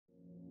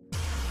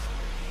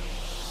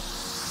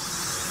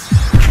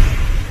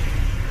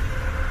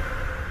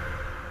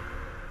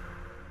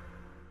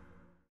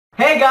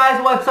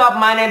guys, what's up?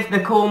 My name's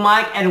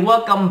Dacoolmike and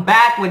welcome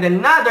back with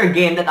another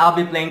game that I'll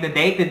be playing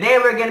today. Today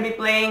we're gonna be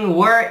playing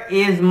Where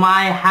Is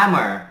My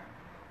Hammer?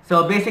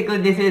 So basically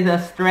this is a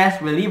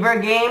stress reliever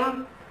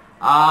game.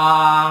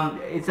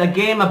 It's a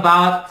game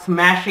about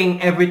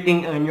smashing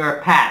everything in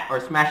your path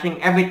or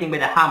smashing everything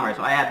with a hammer.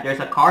 So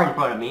there's a car in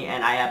front of me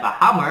and I have a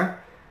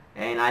hammer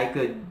and I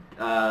could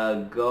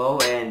go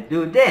and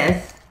do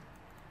this.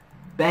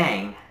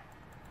 Bang,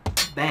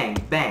 bang,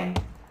 bang,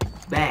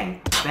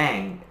 bang,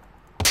 bang.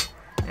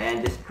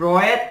 And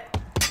destroy it.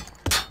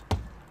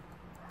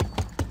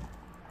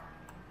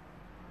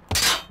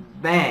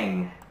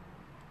 Bang.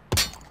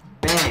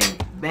 Bang.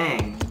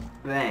 Bang.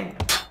 Bang.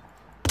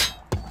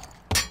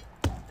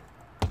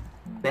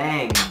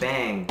 Bang.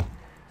 Bang.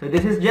 So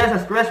this is just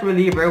a stress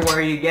reliever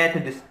where you get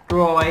to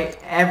destroy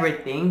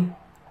everything.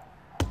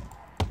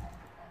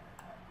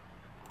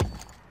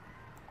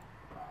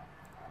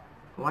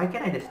 Why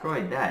can't I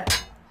destroy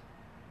that?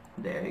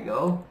 There you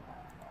go.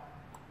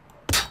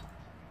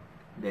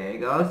 There you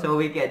go.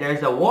 So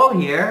there's a wall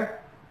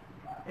here.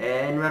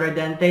 And rather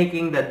than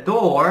taking the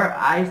door,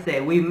 I say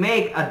we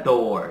make a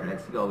door.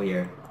 Let's go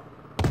here.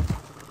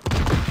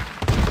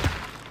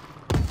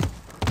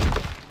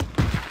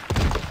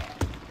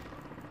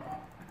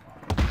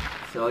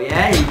 So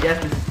yeah, you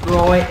just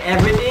destroy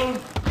everything.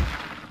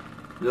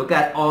 Look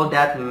at all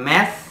that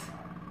mess.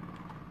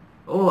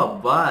 Oh, a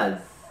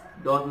buzz.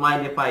 Don't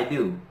mind if I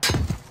do.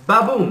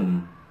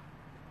 Ba-boom.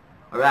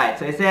 Alright,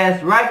 so it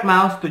says right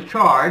mouse to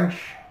charge.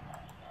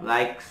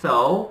 Like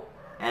so,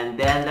 and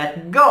then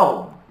let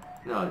go.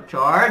 No,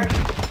 charge,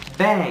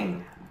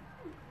 bang.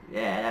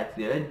 Yeah, that's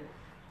good.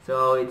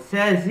 So it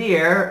says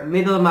here,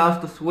 middle mouse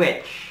to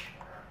switch.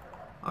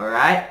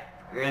 Alright,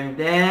 and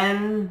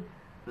then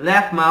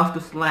left mouse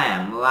to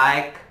slam,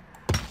 like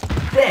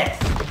this.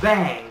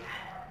 Bang,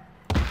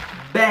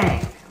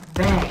 bang,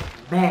 bang,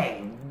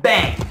 bang,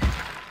 bang.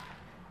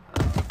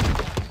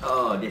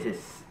 Oh,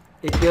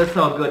 it feels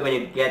so good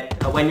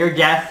when you're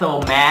just so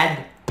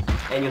mad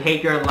and you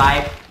hate your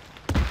life.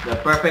 The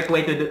perfect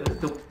way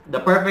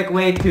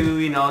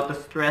to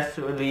stress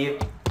relief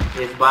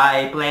is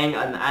by playing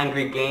an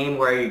angry game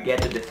where you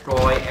get to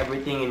destroy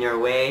everything in your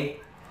way,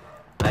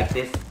 like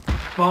this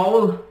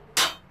pole.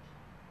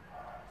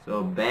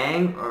 So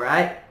bang,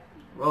 alright.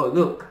 Oh,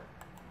 look,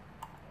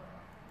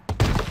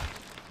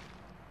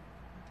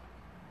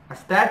 a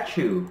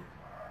statue.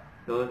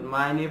 Don't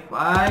mind if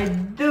I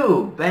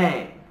do.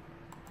 Bang.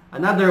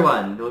 Another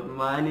one. Don't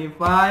mind if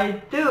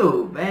I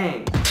do.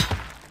 Bang.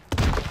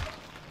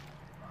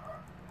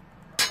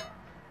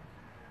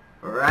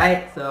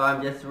 Alright, so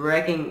I'm just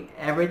wrecking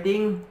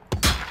everything.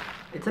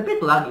 It's a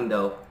bit lagging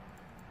though.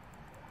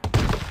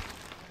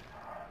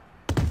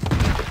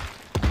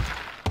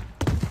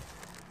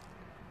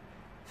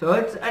 So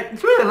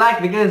it's really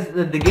like because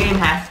the game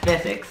has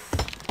physics,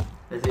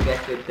 as you guys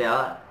could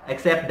tell.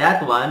 Except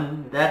that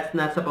one, that's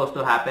not supposed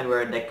to happen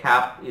where the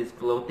cap is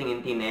floating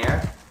in thin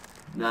air.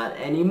 Not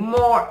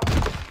anymore.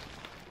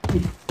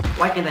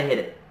 Why can't I hit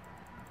it?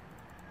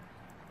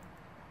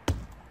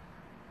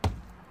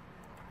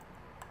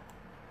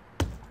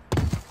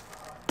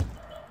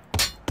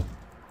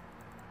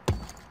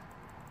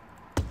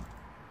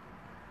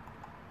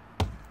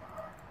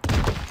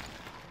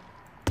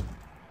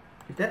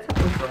 Is that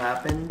supposed to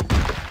happen?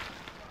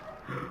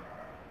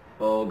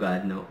 Oh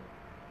god, no.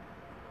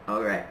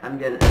 Alright, I'm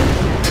gonna...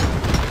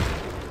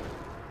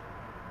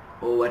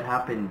 Oh, what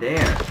happened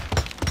there?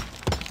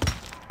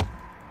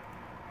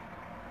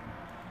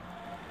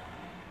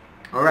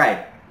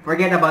 Alright,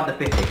 forget about the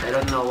physics. I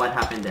don't know what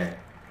happened there.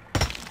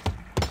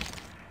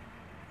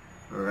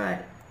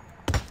 Alright.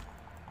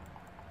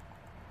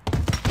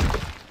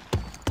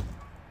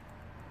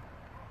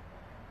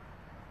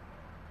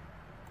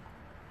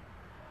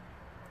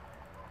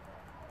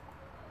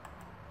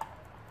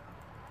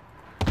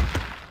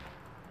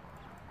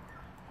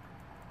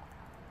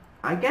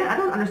 I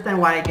don't understand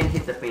why I can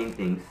hit the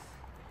paintings.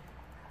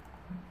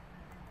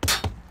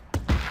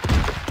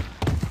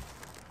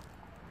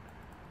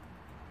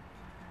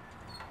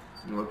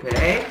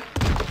 Okay.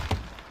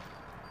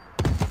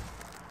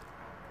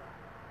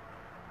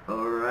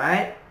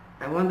 Alright.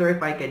 I wonder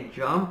if I can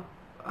jump.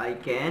 I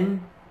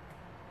can.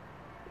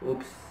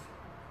 Oops.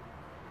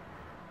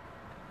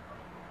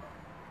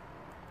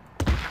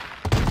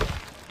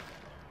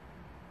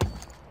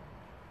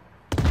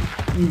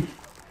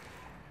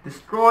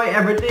 Destroy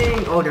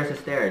everything! Oh, there's the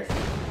stairs.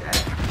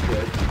 That's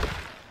good.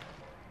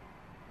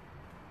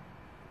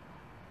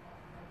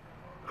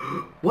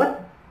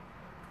 What?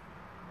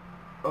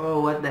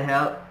 Oh, what the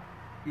hell?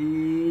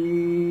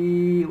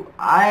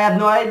 I have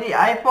no idea.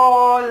 I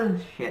fall!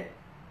 Shit.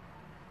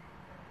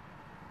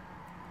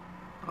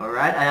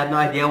 Alright, I have no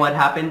idea what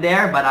happened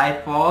there, but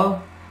I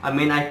fall. I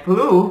mean, I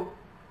flew.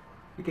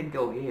 We can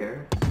go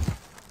here.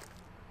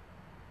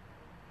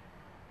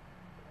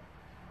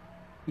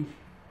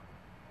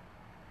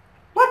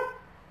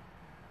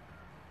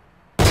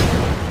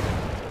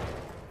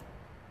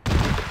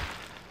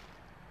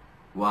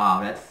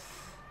 Wow, that's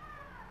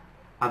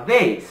a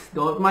vase.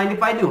 Don't mind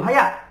if I do.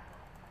 Hiya!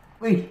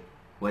 Uy!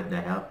 What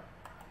the hell?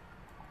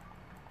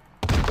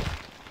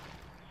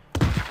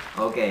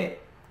 Okay.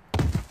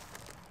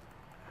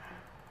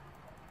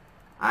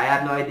 I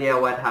have no idea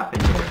what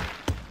happened there.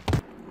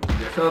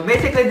 So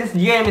basically this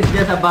game is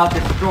just about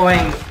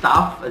destroying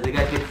stuff, as you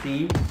guys can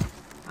see.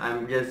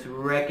 I'm just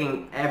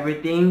wrecking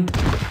everything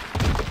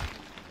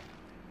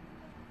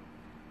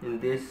in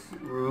this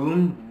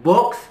room.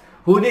 Books?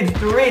 Who needs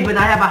to read when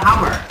I have a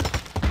hammer?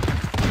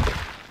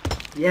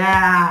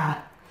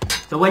 Yeah!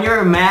 So when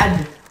you're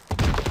mad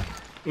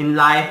in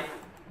life,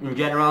 in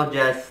general,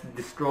 just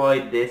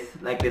destroy this,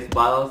 like these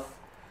bottles,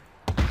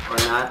 or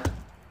not.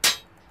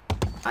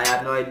 I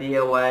have no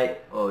idea why.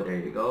 Oh, there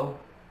you go.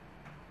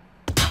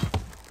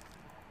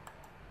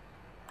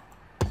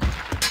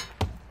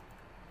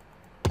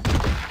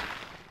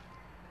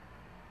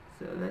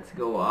 So let's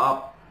go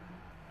up.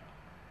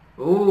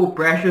 Ooh,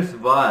 precious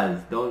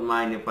vase. Don't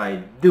mind if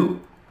I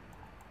do.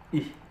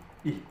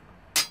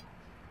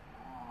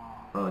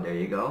 Oh, there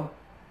you go.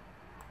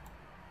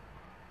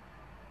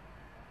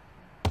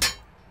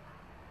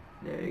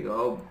 There you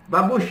go.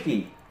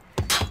 Babushki.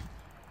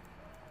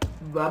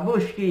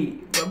 Babushki.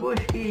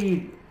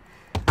 Babushki.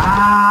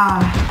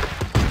 Ah.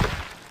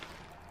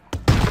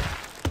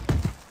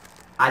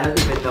 I don't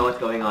even know what's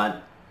going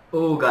on.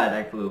 Oh god,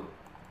 I flew.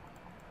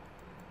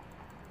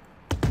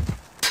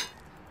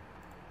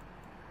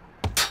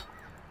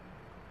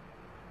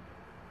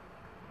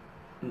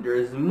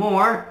 There's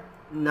more.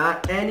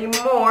 Not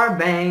anymore.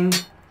 Bang.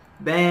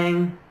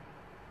 Bang.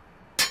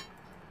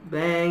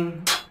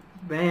 Bang.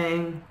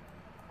 Bang.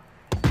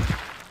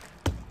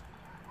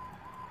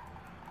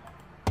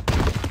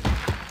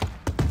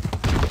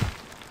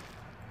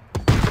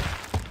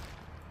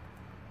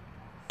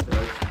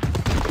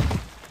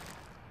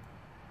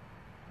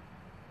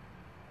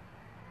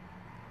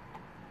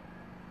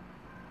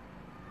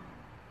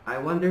 I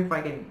wonder if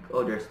I can...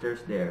 Oh, there's stairs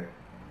there.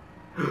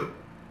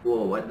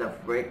 Whoa, what the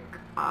frick?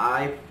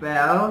 I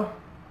fell.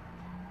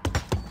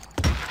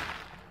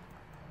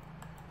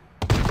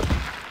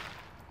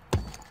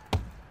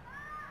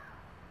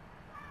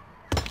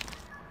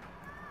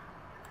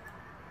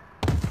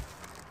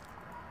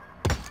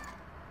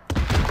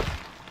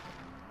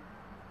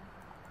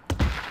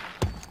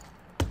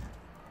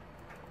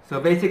 So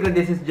basically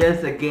this is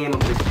just a game of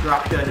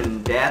destruction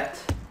and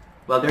death.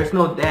 Well, there's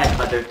no death,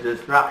 but there's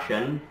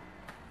destruction.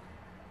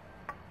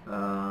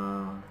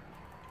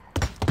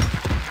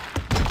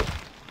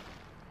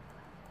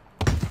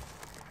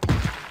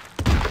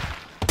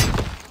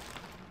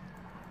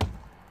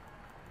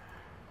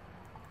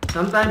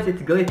 Sometimes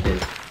it's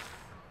glitches.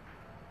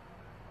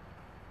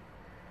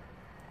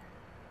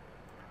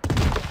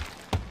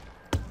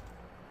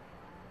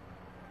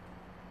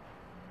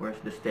 Where's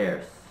the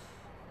stairs?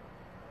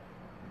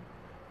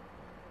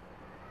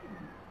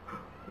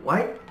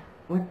 What?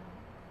 What?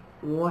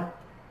 What?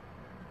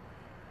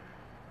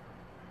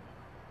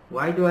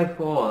 Why do I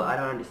fall? I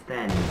don't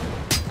understand.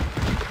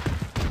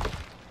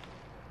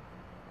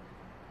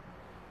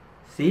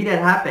 See, that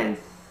happens.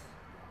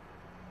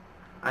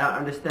 I don't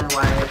understand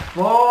why I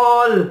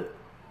fall.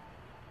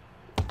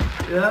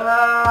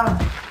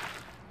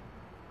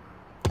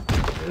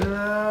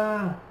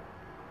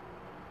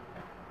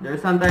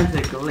 There's sometimes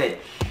a glitch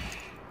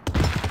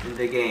in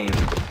the game.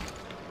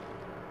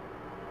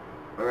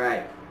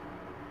 Alright.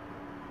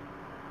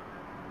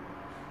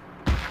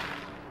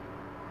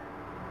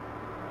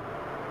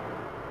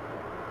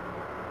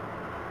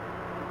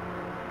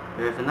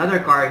 There's another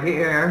car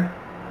here.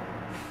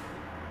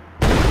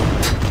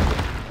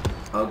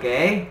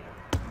 Okay.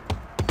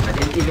 I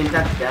didn't even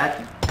touch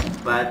that.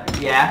 But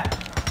yeah.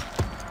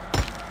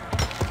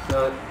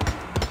 So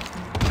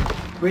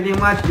pretty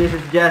much this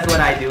is just what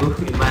I do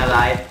in my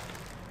life.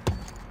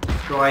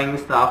 Destroying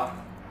stuff.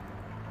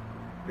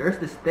 There's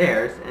the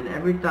stairs, and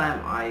every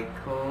time I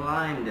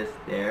climb the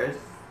stairs,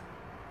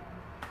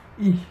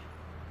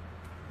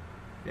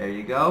 there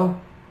you go.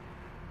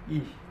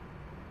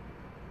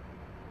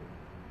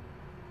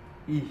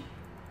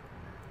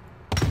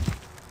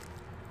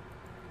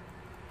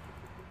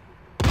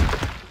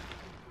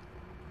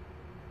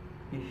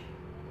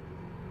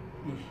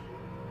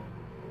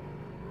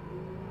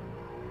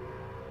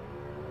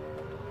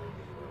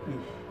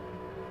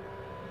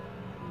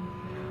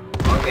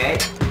 Okay.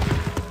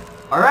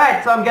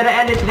 Alright, so I'm gonna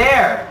end it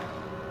there.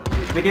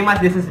 Pretty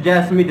much this is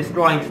just me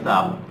destroying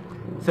stuff.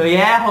 So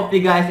yeah, hope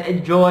you guys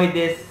enjoyed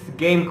this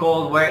game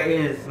called Where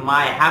Is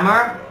My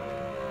Hammer?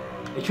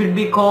 It should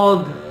be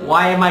called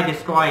Why Am I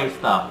Destroying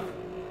Stuff?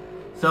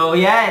 So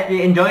yeah, if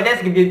you enjoyed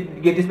this,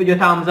 give this video a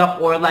thumbs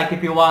up or like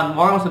if you want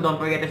more. Also don't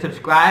forget to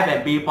subscribe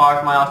and be part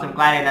of my awesome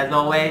clan. And as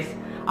always,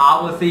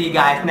 I will see you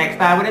guys next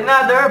time with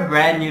another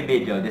brand new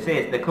video. This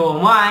is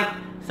Dacoolmike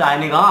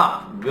signing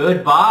off.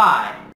 Goodbye.